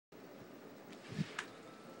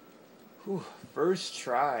Whew, first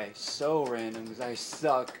try, so random because I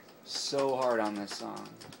suck so hard on this song.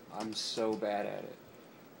 I'm so bad at it.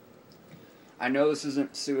 I know this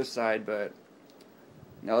isn't suicide, but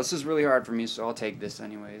no, this is really hard for me, so I'll take this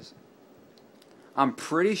anyways. I'm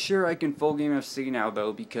pretty sure I can full game FC now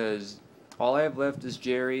though, because all I have left is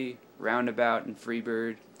Jerry, Roundabout, and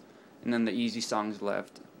Freebird, and then the easy songs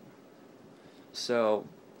left. So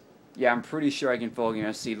yeah, I'm pretty sure I can full game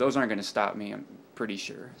FC. Those aren't going to stop me, I'm pretty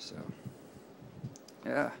sure. So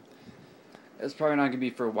yeah, it's probably not going to be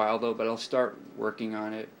for a while though, but I'll start working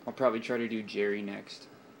on it. I'll probably try to do Jerry next.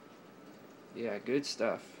 Yeah, good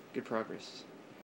stuff. Good progress.